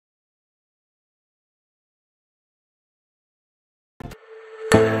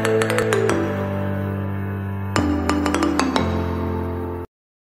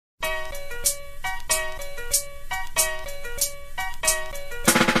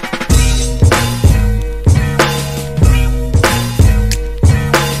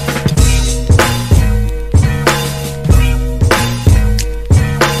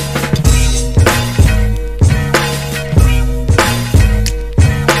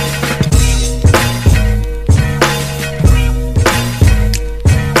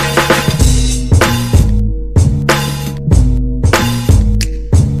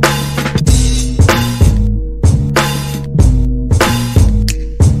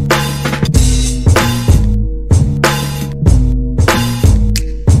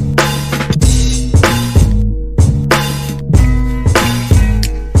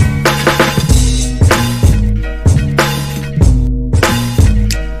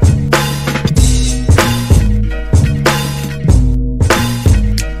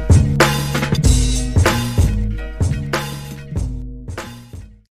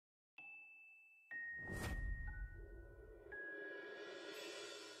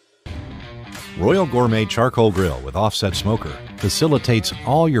Royal Gourmet Charcoal Grill with offset smoker facilitates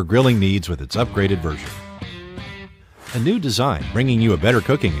all your grilling needs with its upgraded version. A new design bringing you a better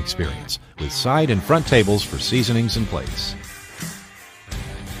cooking experience with side and front tables for seasonings and plates.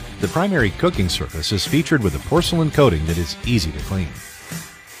 The primary cooking surface is featured with a porcelain coating that is easy to clean.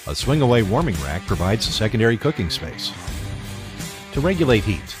 A swing-away warming rack provides a secondary cooking space. To regulate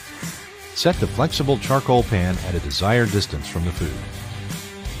heat, set the flexible charcoal pan at a desired distance from the food.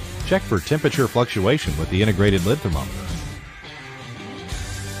 Check for temperature fluctuation with the integrated lid thermometer.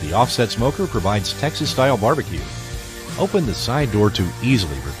 The offset smoker provides Texas-style barbecue. Open the side door to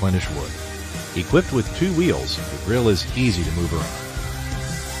easily replenish wood. Equipped with 2 wheels, the grill is easy to move around.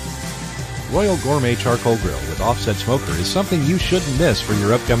 Royal Gourmet Charcoal Grill with offset smoker is something you shouldn't miss for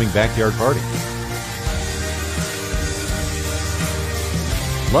your upcoming backyard party.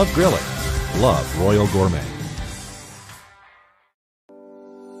 Love grilling. Love Royal Gourmet.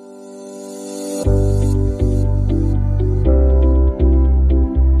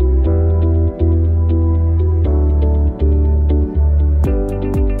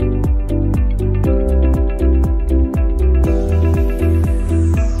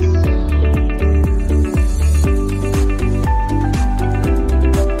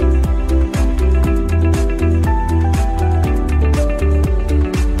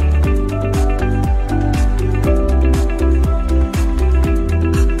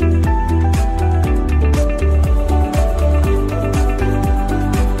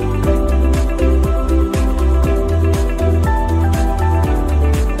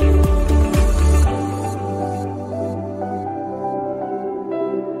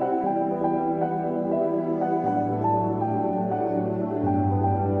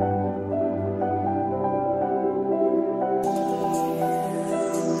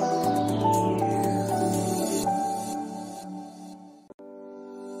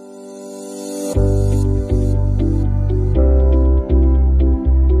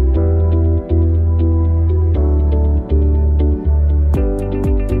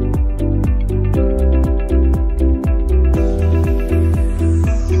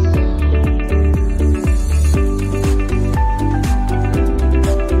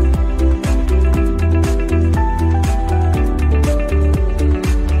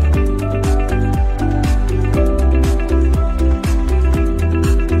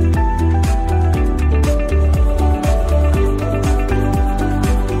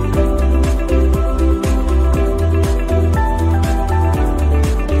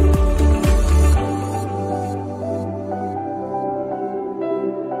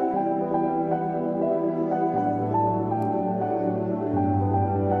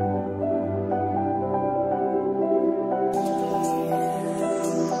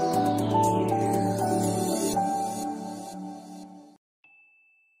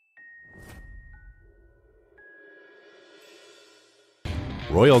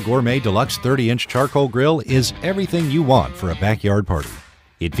 Royal Gourmet Deluxe 30-inch Charcoal Grill is everything you want for a backyard party.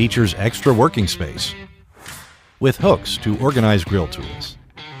 It features extra working space with hooks to organize grill tools,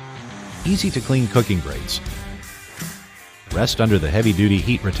 easy-to-clean cooking grates, rest under the heavy-duty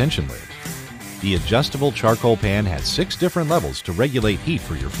heat retention lid. The adjustable charcoal pan has 6 different levels to regulate heat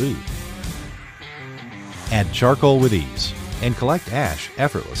for your food. Add charcoal with ease and collect ash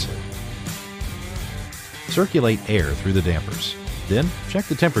effortlessly. Circulate air through the dampers. Then, check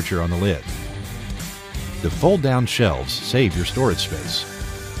the temperature on the lid. The fold-down shelves save your storage space,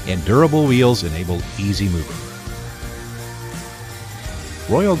 and durable wheels enable easy moving.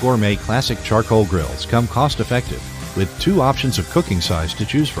 Royal Gourmet Classic Charcoal Grills come cost-effective with 2 options of cooking size to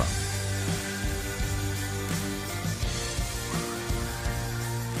choose from.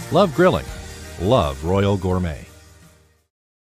 Love grilling. Love Royal Gourmet.